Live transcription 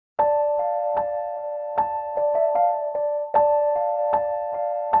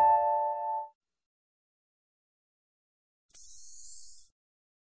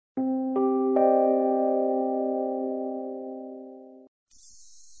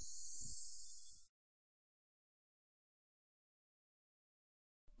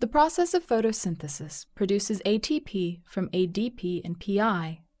The process of photosynthesis produces ATP from ADP and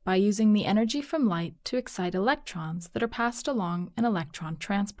PI by using the energy from light to excite electrons that are passed along an electron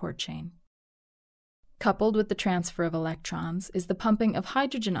transport chain. Coupled with the transfer of electrons is the pumping of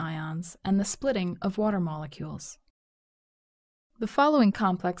hydrogen ions and the splitting of water molecules. The following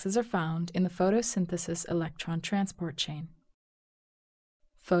complexes are found in the photosynthesis electron transport chain: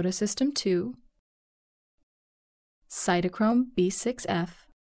 photosystem 2, cytochrome B6F,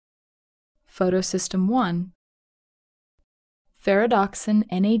 photosystem 1, ferredoxin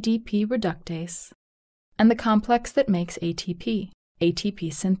NADP reductase, and the complex that makes ATP,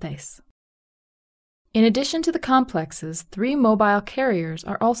 ATP synthase. In addition to the complexes, 3 mobile carriers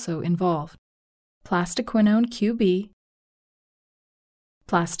are also involved: plastoquinone QB,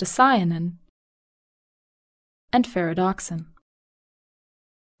 plastocyanin, and ferredoxin.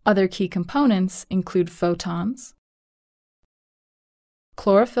 Other key components include photons,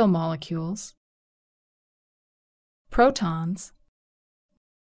 chlorophyll molecules, protons,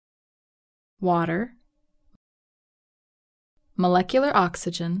 water, molecular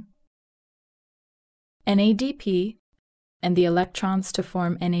oxygen, NADP, and the electrons to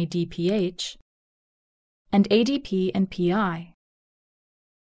form NADPH, and ADP and PI,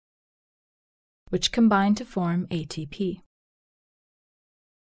 which combine to form ATP.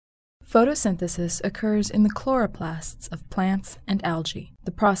 Photosynthesis occurs in the chloroplasts of plants and algae.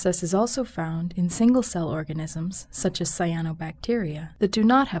 The process is also found in single-cell organisms, such as cyanobacteria, that do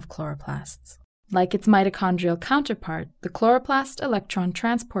not have chloroplasts. Like its mitochondrial counterpart, the chloroplast electron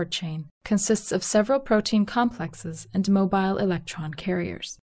transport chain consists of several protein complexes and mobile electron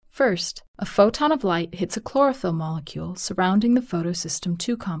carriers. First, a photon of light hits a chlorophyll molecule surrounding the photosystem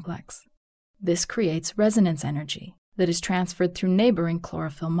 2 complex. This creates resonance energy that is transferred through neighboring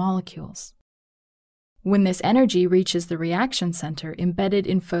chlorophyll molecules. When this energy reaches the reaction center embedded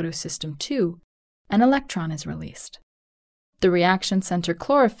in photosystem 2, an electron is released. The reaction center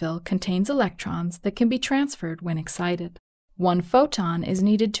chlorophyll contains electrons that can be transferred when excited. 1 photon is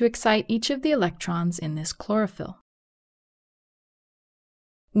needed to excite each of the electrons in this chlorophyll.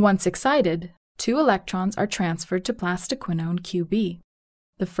 Once excited, 2 electrons are transferred to plastoquinone QB,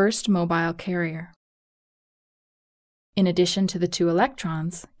 the first mobile carrier. In addition to the 2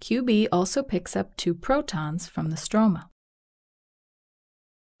 electrons, QB also picks up 2 protons from the stroma.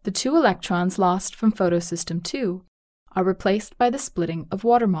 The 2 electrons lost from photosystem 2 are replaced by the splitting of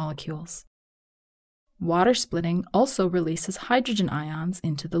water molecules. Water splitting also releases hydrogen ions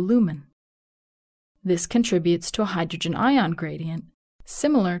into the lumen. This contributes to a hydrogen ion gradient,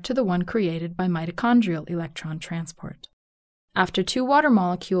 similar to the one created by mitochondrial electron transport. After 2 water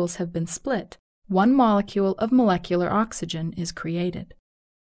molecules have been split, 1 molecule of molecular oxygen is created.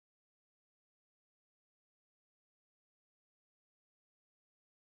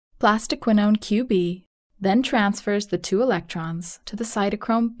 Plastoquinone QB then transfers the 2 electrons to the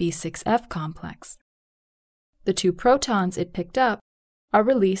cytochrome B6F complex. The 2 protons it picked up are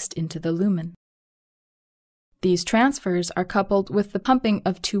released into the lumen. These transfers are coupled with the pumping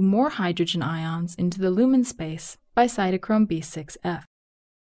of 2 more hydrogen ions into the lumen space by cytochrome B6F.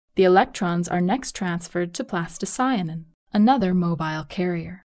 The electrons are next transferred to plastocyanin, another mobile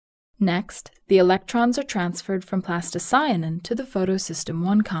carrier. Next, the electrons are transferred from plastocyanin to the photosystem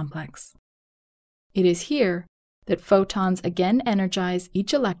 1 complex. It is here that photons again energize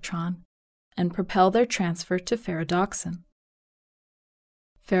each electron and propel their transfer to ferredoxin.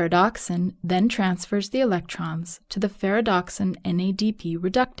 Ferredoxin then transfers the electrons to the ferredoxin NADP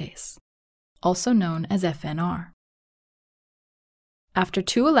reductase, also known as FNR. After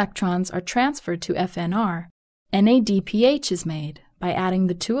 2 electrons are transferred to FNR, NADPH is made by adding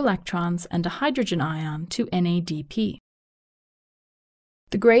the 2 electrons and a hydrogen ion to NADP.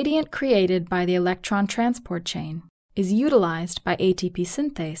 The gradient created by the electron transport chain is utilized by ATP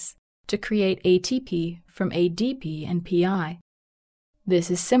synthase to create ATP from ADP and PI.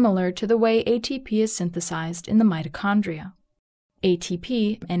 This is similar to the way ATP is synthesized in the mitochondria.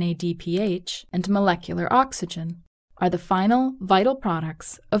 ATP, NADPH, and molecular oxygen are the final vital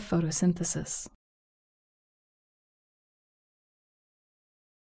products of photosynthesis.